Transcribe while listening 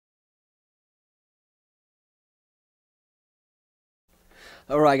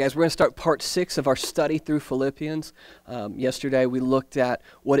All right, guys, we're going to start part 6 of our study through Philippians. Yesterday, we looked at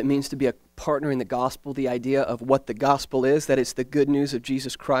what it means to be a partner in the gospel, the idea of what the gospel is, that it's the good news of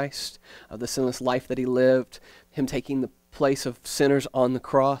Jesus Christ, of the sinless life that he lived, him taking the place of sinners on the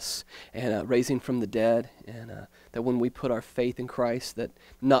cross and raising from the dead, and that when we put our faith in Christ, that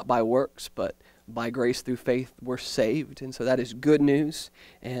not by works, but by grace through faith, we're saved. And so that is good news.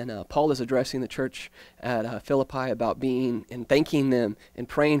 And Paul is addressing the church at Philippi about being and thanking them and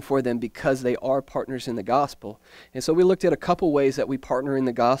praying for them because they are partners in the gospel. And so we looked at a couple ways that we partner in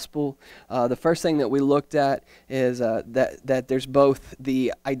the gospel. The first thing that we looked at is that there's both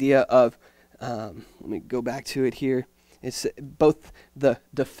the idea of, let me go back to it here. It's both the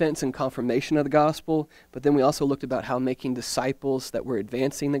defense and confirmation of the gospel, but then we also looked about how making disciples, that we're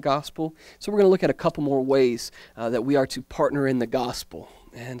advancing the gospel. So we're going to look at a couple more ways that we are to partner in the gospel.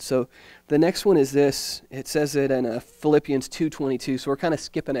 And so the next one is this. It says it in Philippians 2:22. So we're kind of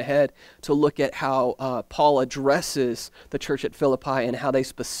skipping ahead to look at how Paul addresses the church at Philippi and how they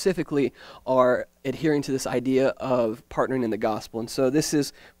specifically are adhering to this idea of partnering in the gospel. And so this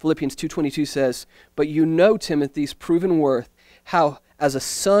is Philippians 2:22 says, "But you know Timothy's proven worth, how as a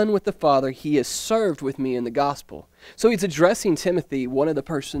son with the Father he has served with me in the gospel." So he's addressing Timothy, one of the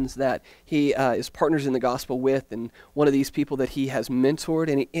persons that he is partners in the gospel with, and one of these people that he has mentored.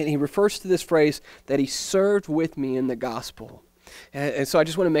 And he refers to this phrase that he served with me in the gospel. And so I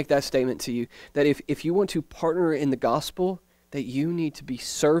just want to make that statement to you, that if you want to partner in the gospel, that you need to be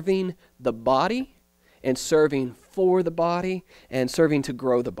serving the body and serving for the body and serving to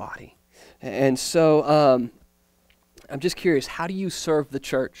grow the body. And so I'm just curious, how do you serve the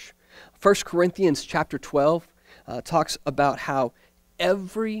church? 1 Corinthians chapter 12 talks about how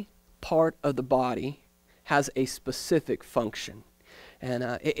every part of the body has a specific function. And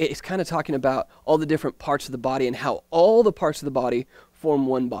it's kind of talking about all the different parts of the body and how all the parts of the body form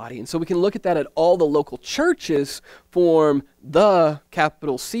one body. And so we can look at that at all the local churches form the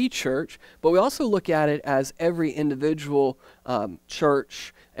capital C church, but we also look at it as every individual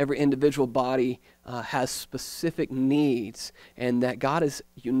church, every individual body has specific needs, and that God has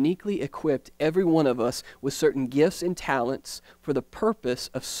uniquely equipped every one of us with certain gifts and talents for the purpose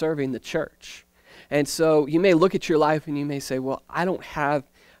of serving the church. And so you may look at your life and you may say, well, I don't have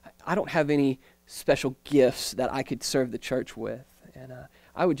any special gifts that I could serve the church with. And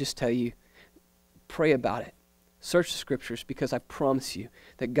I would just tell you, pray about it. Search the scriptures, because I promise you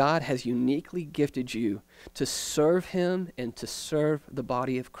that God has uniquely gifted you to serve him and to serve the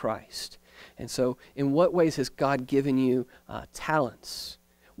body of Christ. And so in what ways has God given you talents?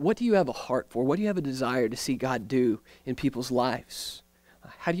 What do you have a heart for? What do you have a desire to see God do in people's lives?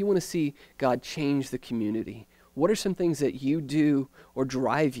 How do you want to see God change the community? What are some things that you do or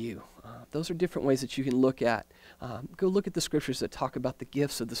drive you? Those are different ways that you can look at. Go look at the scriptures that talk about the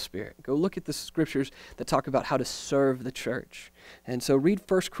gifts of the Spirit. Go look at the scriptures that talk about how to serve the church. And so read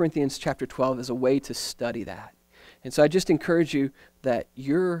 1 Corinthians chapter 12 as a way to study that. And so I just encourage you that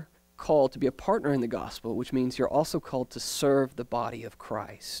you're called to be a partner in the gospel, which means you're also called to serve the body of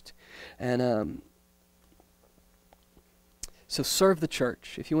Christ. And so serve the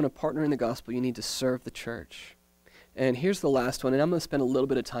church. If you want to partner in the gospel, you need to serve the church. And here's the last one, and I'm going to spend a little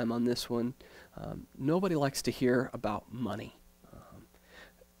bit of time on this one. Nobody likes to hear about money.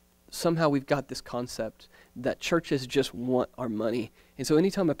 Somehow we've got this concept that churches just want our money. And so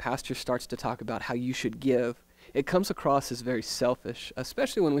anytime a pastor starts to talk about how you should give, it comes across as very selfish,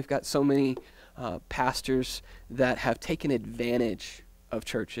 especially when we've got so many pastors that have taken advantage of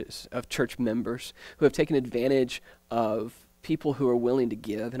churches, of church members, who have taken advantage of people who are willing to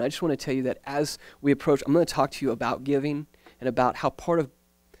give. And I just want to tell you that as we approach, I'm going to talk to you about giving and about how part of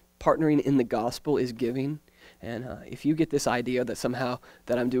partnering in the gospel is giving. And if you get this idea that somehow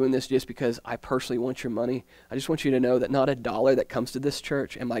that I'm doing this just because I personally want your money, I just want you to know that not a dollar that comes to this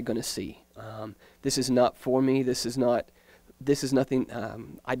church am I going to see. This is not for me. This is nothing.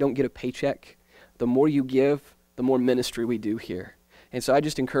 I don't get a paycheck. The more you give, the more ministry we do here. And so I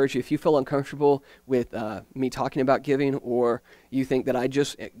just encourage you, if you feel uncomfortable with me talking about giving, or you think that I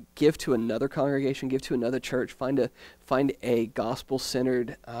just give to another congregation, give to another church, find a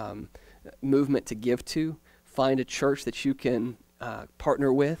gospel-centered movement to give to, find a church that you can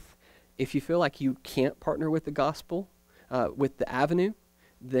partner with. If you feel like you can't partner with the gospel, with the avenue,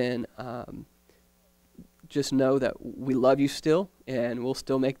 then just know that we love you still, and we'll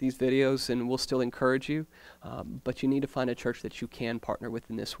still make these videos, and we'll still encourage you, but you need to find a church that you can partner with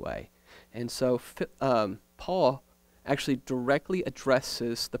in this way. And so Paul actually directly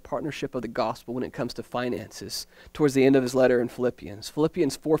addresses the partnership of the gospel when it comes to finances towards the end of his letter in Philippians.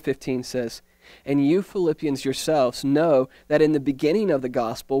 Philippians 4:15 says, "And you Philippians yourselves know that in the beginning of the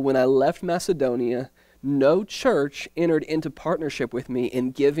gospel, when I left Macedonia, no church entered into partnership with me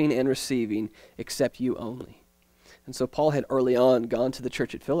in giving and receiving except you only." And so Paul had early on gone to the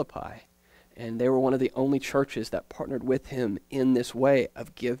church at Philippi, and they were one of the only churches that partnered with him in this way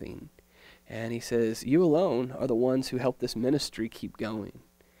of giving. And he says, you alone are the ones who help this ministry keep going.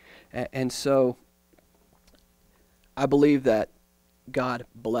 And so I believe that God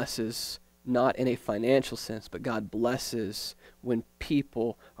blesses, not in a financial sense, but God blesses when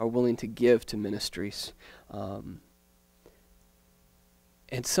people are willing to give to ministries. And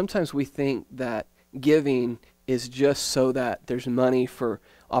sometimes we think that giving is just so that there's money for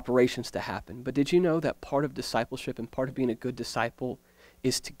operations to happen. But did you know that part of discipleship and part of being a good disciple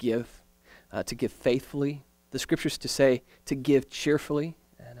is to give faithfully? The scriptures to say to give cheerfully.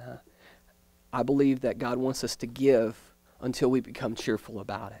 And I believe that God wants us to give until we become cheerful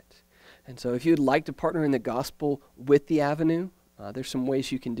about it. And so if you'd like to partner in the gospel with the Avenue, there's some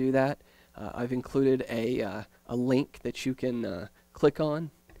ways you can do that. I've included a link that you can click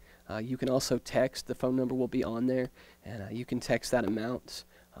on. You can also text. The phone number will be on there, and you can text that amount.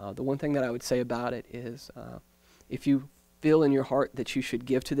 The one thing that I would say about it is if you feel in your heart that you should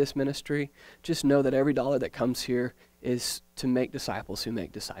give to this ministry, just know that every dollar that comes here is to make disciples who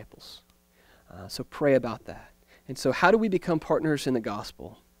make disciples. So pray about that. And so how do we become partners in the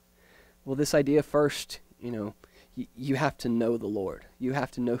gospel? Well, this idea first, you have to know the Lord. You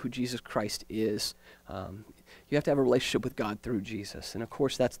have to know who Jesus Christ is. You have to have a relationship with God through Jesus. And of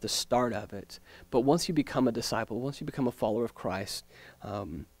course, that's the start of it. But once you become a disciple, once you become a follower of Christ,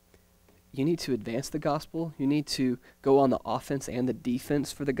 you need to advance the gospel. You need to go on the offense and the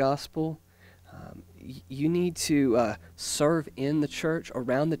defense for the gospel. You need to serve in the church,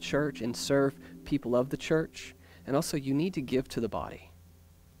 around the church, and serve people of the church. And also, you need to give to the body.